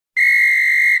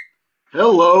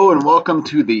Hello and welcome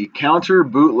to the Counter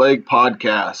Bootleg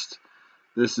Podcast.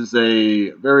 This is a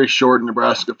very short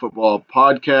Nebraska football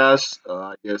podcast,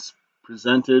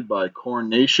 presented by Corn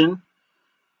Nation,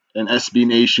 an SB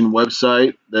Nation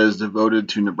website that is devoted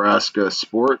to Nebraska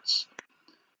sports.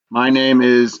 My name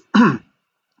is,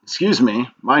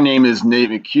 my name is Nate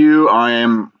McHugh. I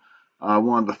am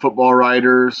one of the football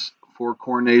writers for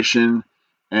Corn Nation,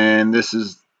 and this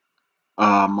is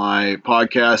my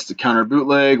podcast, The Counter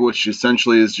Bootleg, which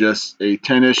essentially is just a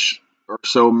 10-ish or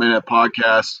so minute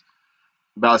podcast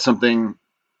about something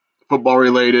football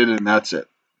related, and that's it.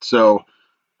 So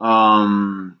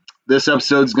this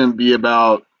episode is going to be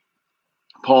about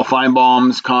Paul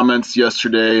Feinbaum's comments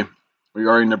yesterday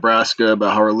regarding Nebraska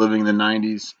about how we're living in the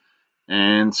 90s.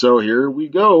 And so here we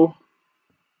go.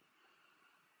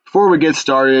 Before we get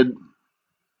started,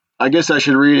 I guess I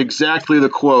should read exactly the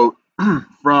quote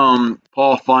from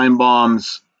Paul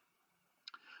Feinbaum's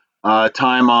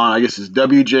time on, I guess it's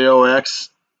WJOX,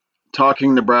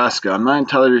 Talking Nebraska. I'm not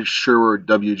entirely sure where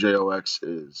WJOX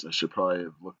is. I should probably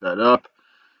have looked that up.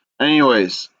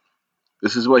 Anyways,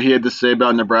 this is what he had to say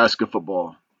about Nebraska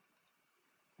football.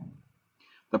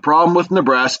 The problem with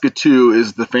Nebraska, too,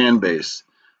 is the fan base.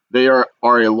 They are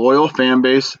a loyal fan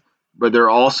base, but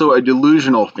they're also a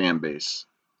delusional fan base.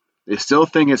 They still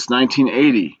think it's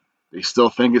 1980. They still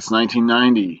think it's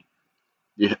 1990.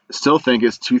 They still think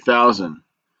it's 2000.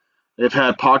 They've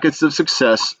had pockets of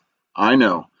success, I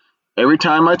know. Every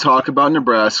time I talk about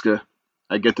Nebraska,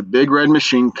 I get the big red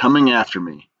machine coming after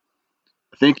me.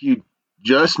 I think you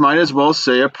just might as well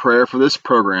say a prayer for this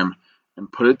program and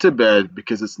put it to bed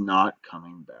because it's not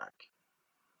coming back.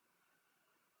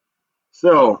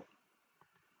 So,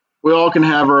 we all can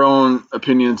have our own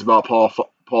opinions about Paul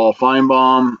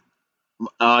Feinbaum.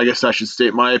 I guess I should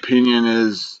state my opinion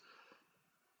is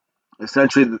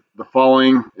essentially the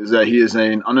following, is that he is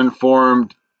an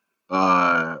uninformed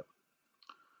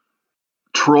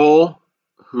troll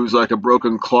who's like a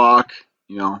broken clock.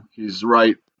 He's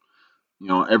right,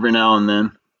 every now and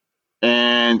then.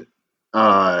 And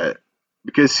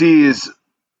because he is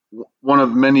one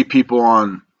of many people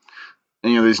on,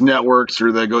 these networks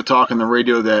or they go talk on the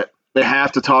radio that they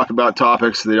have to talk about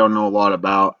topics they don't know a lot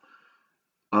about.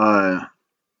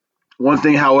 One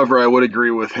thing, however, I would agree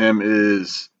with him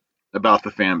is about the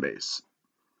fan base.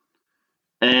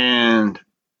 And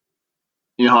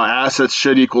how assets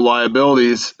should equal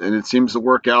liabilities, and it seems to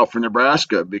work out for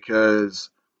Nebraska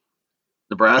because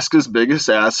Nebraska's biggest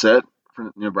asset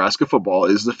for Nebraska football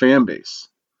is the fan base.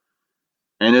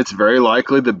 And it's very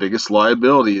likely the biggest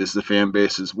liability is the fan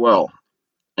base as well.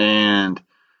 And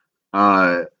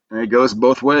it goes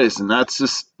both ways. And that's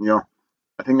just,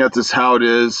 I think that's just how it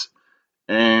is.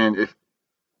 And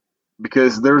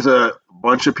because there's a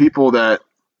bunch of people that,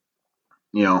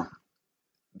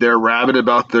 they're rabid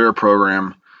about their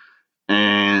program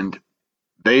and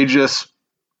they just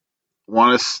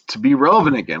want us to be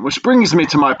relevant again, which brings me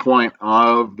to my point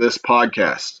of this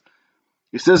podcast.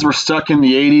 He says we're stuck in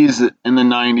the 80s, in the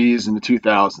 90s, and the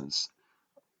 2000s.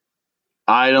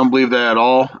 I don't believe that at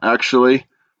all, actually.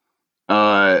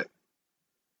 But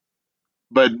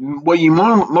what you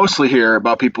mostly hear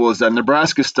about people is that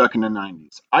Nebraska's stuck in the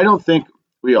 90s. I don't think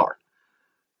we are.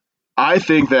 I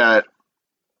think that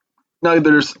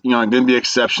there's going to be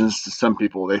exceptions to some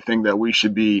people. They think that we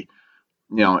should be,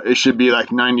 it should be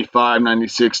like 95,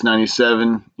 96,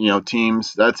 97,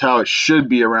 teams. That's how it should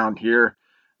be around here.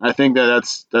 I think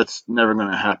that's never going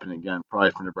to happen again,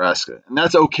 probably for Nebraska, and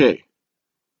that's okay.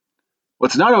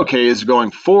 What's not okay is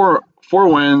going four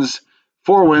wins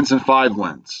and 5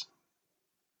 wins.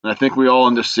 And I think we all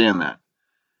understand that.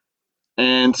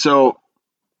 And so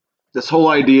this whole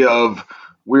idea of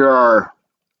we are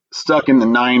stuck in the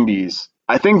 90s,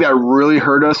 I think that really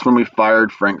hurt us when we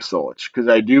fired Frank Solich, because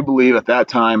I do believe at that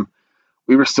time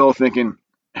we were still thinking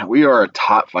we are a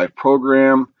top 5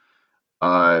 program.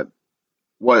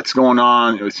 What's going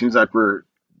on? It seems like we're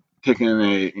taking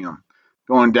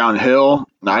going downhill.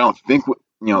 And I don't think,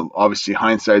 obviously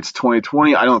hindsight's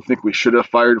 2020. I don't think we should have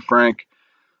fired Frank.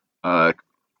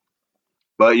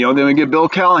 But then we get Bill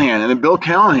Callahan, and then Bill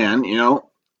Callahan,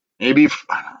 maybe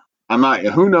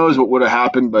who knows what would have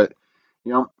happened, but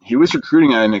he was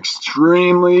recruiting at an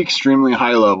extremely, extremely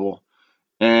high level,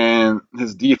 and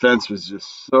his defense was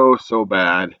just so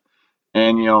bad,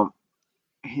 and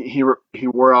he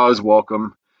wore out his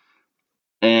welcome.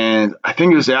 And I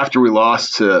think it was after we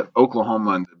lost to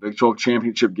Oklahoma in the Big 12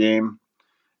 championship game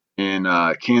in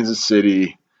Kansas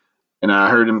City, and I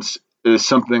heard him. It was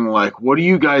something like, "What do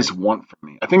you guys want from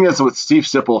me?" I think that's what Steve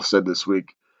Sipple said this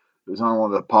week. It was on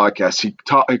one of the podcasts. He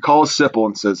calls Sipple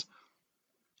and says,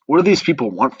 "What do these people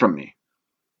want from me?"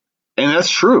 And that's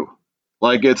true.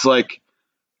 Like it's like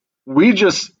we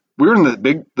just we were in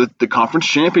the conference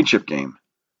championship game,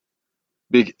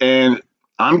 and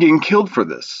I'm getting killed for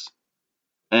this.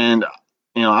 And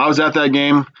I was at that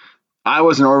game. I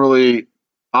wasn't overly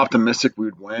optimistic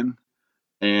we'd win,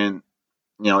 and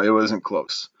it wasn't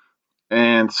close.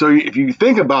 And so if you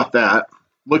think about that,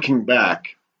 looking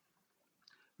back,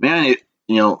 man,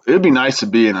 it'd be nice to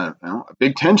be in a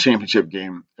Big Ten championship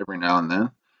game every now and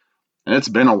then, and it's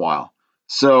been a while.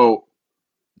 So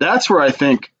that's where I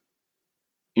think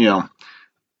you know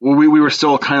we were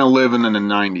still kind of living in the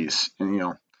 '90s,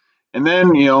 and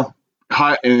then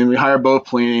and we hired Bo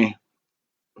Pelini,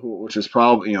 which is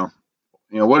probably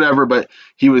whatever, but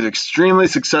he was extremely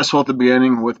successful at the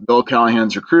beginning with Bill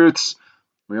Callahan's recruits.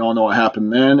 We all know what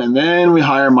happened then, and then we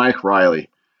hire Mike Riley,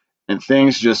 and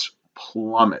things just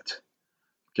plummet.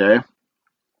 Okay,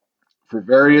 for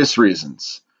various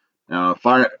reasons.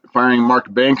 Firing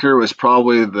Mark Banker was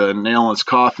probably the nail in his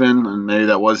coffin, and maybe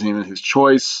that wasn't even his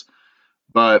choice.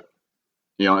 But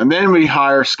and then we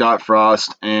hire Scott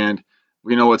Frost, and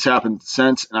we know what's happened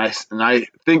since. And I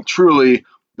think truly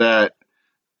that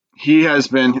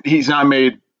he's not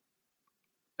made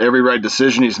every right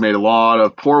decision. He's made a lot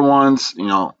of poor ones.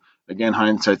 Again,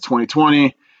 hindsight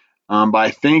 2020. But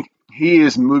I think he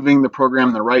is moving the program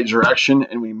in the right direction,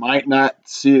 and we might not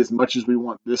see as much as we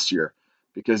want this year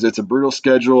because it's a brutal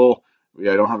schedule. We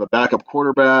don't have a backup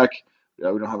quarterback. We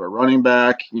don't have a running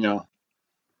back.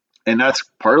 And that's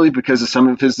partly because of some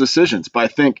of his decisions. But I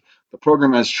think the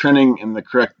program is trending in the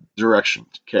correct direction.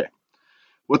 Okay.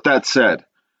 With that said,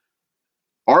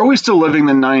 are we still living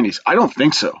in the '90s? I don't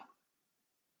think so.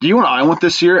 Do you know what I want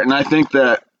this year? And I think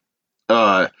that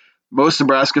most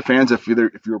Nebraska fans, if you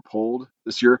were polled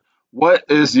this year, what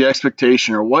is the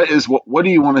expectation, or what do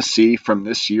you want to see from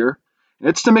this year? And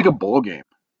it's to make a bowl game.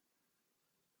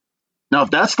 Now,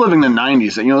 if that's living in the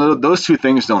 '90s, those two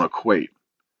things don't equate,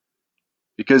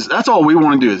 because that's all we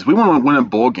want to do is we want to win a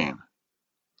bowl game.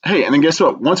 Hey, and then guess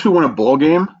what? Once we win a bowl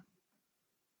game,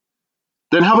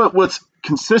 then how about let's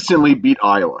consistently beat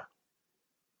Iowa?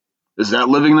 Is that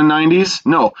living in the '90s?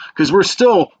 No, because we're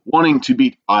still wanting to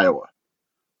beat Iowa.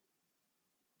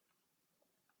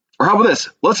 Or how about this?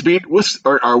 Let's beat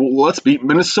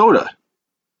Minnesota.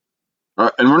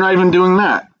 And we're not even doing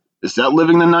that. Is that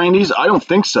living in the '90s? I don't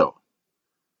think so.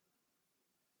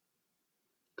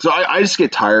 So I just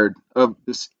get tired of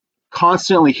this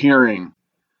constantly hearing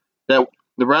that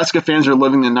Nebraska fans are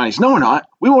living in the '90s. No, we're not.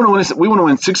 We want to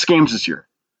win 6 games this year.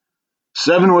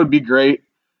 7 would be great.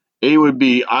 8 would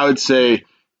be, I would say,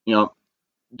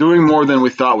 doing more than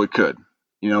we thought we could.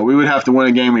 We would have to win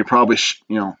a game we probably,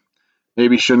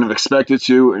 maybe shouldn't have expected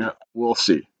to. We'll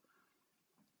see.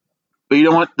 But you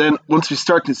know what? Then once we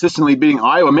start consistently beating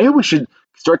Iowa, maybe we should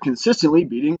start consistently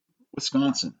beating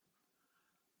Wisconsin.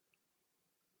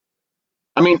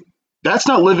 I mean, that's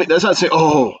not living. That's not saying,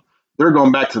 oh, they're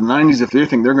going back to the '90s if they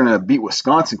think they're going to beat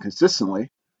Wisconsin consistently.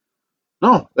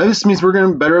 No, that just means we're going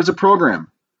to be better as a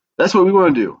program. That's what we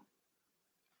want to do.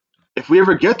 If we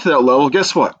ever get to that level,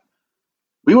 guess what?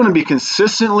 We want to be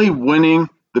consistently winning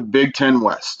the Big Ten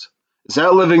West. Is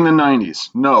that living in the '90s?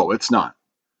 No, it's not.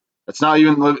 It's not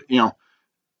even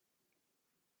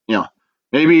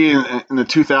maybe in the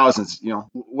 2000s,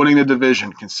 winning the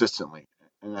division consistently,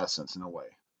 in essence, in a way.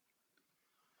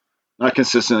 Not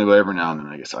consistently, but every now and then,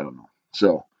 I guess. I don't know.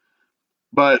 So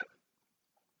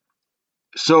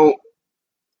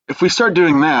if we start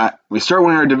doing that, we start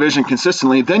winning our division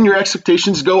consistently, then your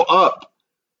expectations go up.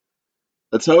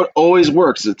 That's how it always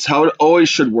works. It's how it always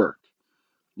should work.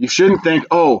 You shouldn't think,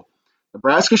 oh,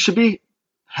 Nebraska should be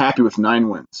happy with 9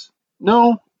 wins.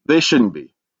 No, they shouldn't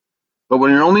be. But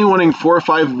when you're only winning 4 or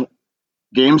 5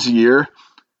 games a year,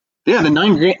 yeah, the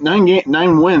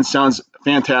 9 wins sounds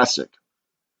fantastic.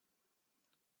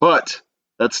 But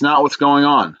that's not what's going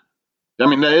on. I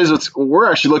mean, that is we're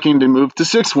actually looking to move to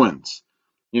 6 wins.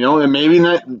 And maybe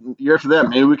that year after that,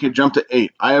 maybe we could jump to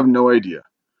 8. I have no idea.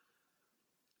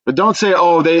 But don't say,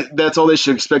 oh, that's all they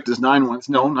should expect is 9 wins.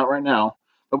 No, not right now.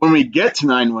 But when we get to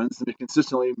 9 wins and we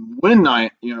consistently win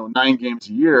 9 games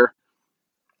a year,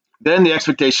 then the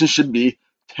expectation should be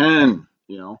 10,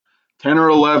 10 or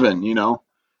 11,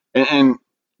 and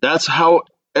that's how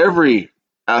every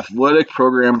athletic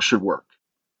program should work.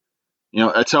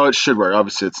 That's how it should work.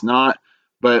 Obviously, it's not,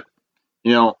 but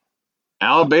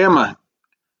Alabama,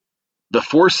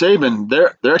 before Saban,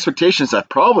 their expectations that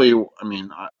probably,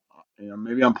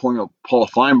 maybe I'm pulling a Paul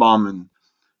Feinbaum and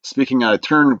speaking out of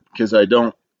turn because I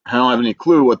don't have any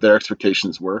clue what their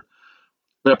expectations were.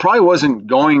 But it probably wasn't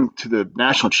going to the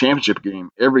national championship game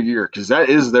every year because that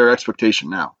is their expectation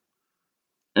now.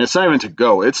 And it's not even to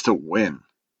go, it's to win.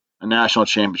 a national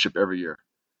championship every year.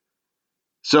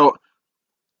 So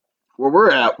where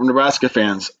we're at, we're Nebraska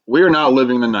fans, we are not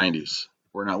living the 90s.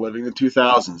 We're not living the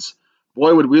 2000s.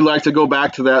 Boy, would we like to go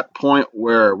back to that point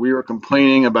where we were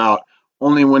complaining about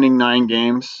only winning 9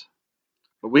 games.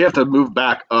 But we have to move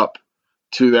back up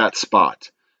to that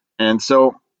spot. And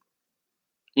so,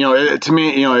 to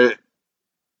me,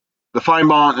 the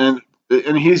Feinbaum,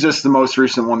 and he's just the most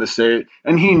recent one to say it,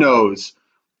 and he knows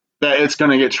that it's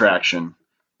going to get traction,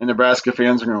 and Nebraska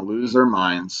fans are going to lose their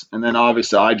minds. And then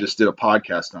obviously, I just did a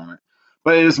podcast on it,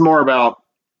 but it is more about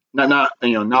not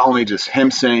only just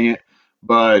him saying it,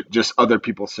 but just other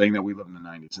people saying that we live in the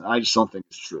 90s, and I just don't think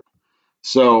it's true.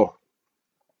 So,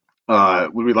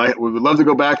 would we love to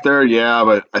go back there? Yeah,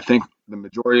 but I think the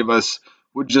majority of us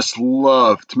would just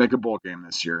love to make a bowl game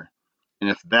this year. And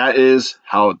if that is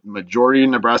how the majority of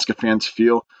Nebraska fans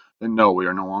feel, then no, we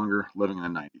are no longer living in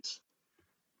the 90s.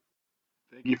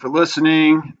 Thank you for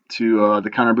listening to the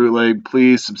Counter Bootleg.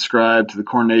 Please subscribe to the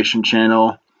Corn Nation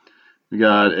channel. We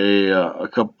got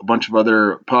a bunch of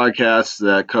other podcasts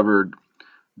that covered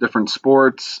different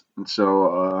sports. And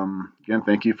so, again,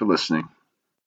 thank you for listening.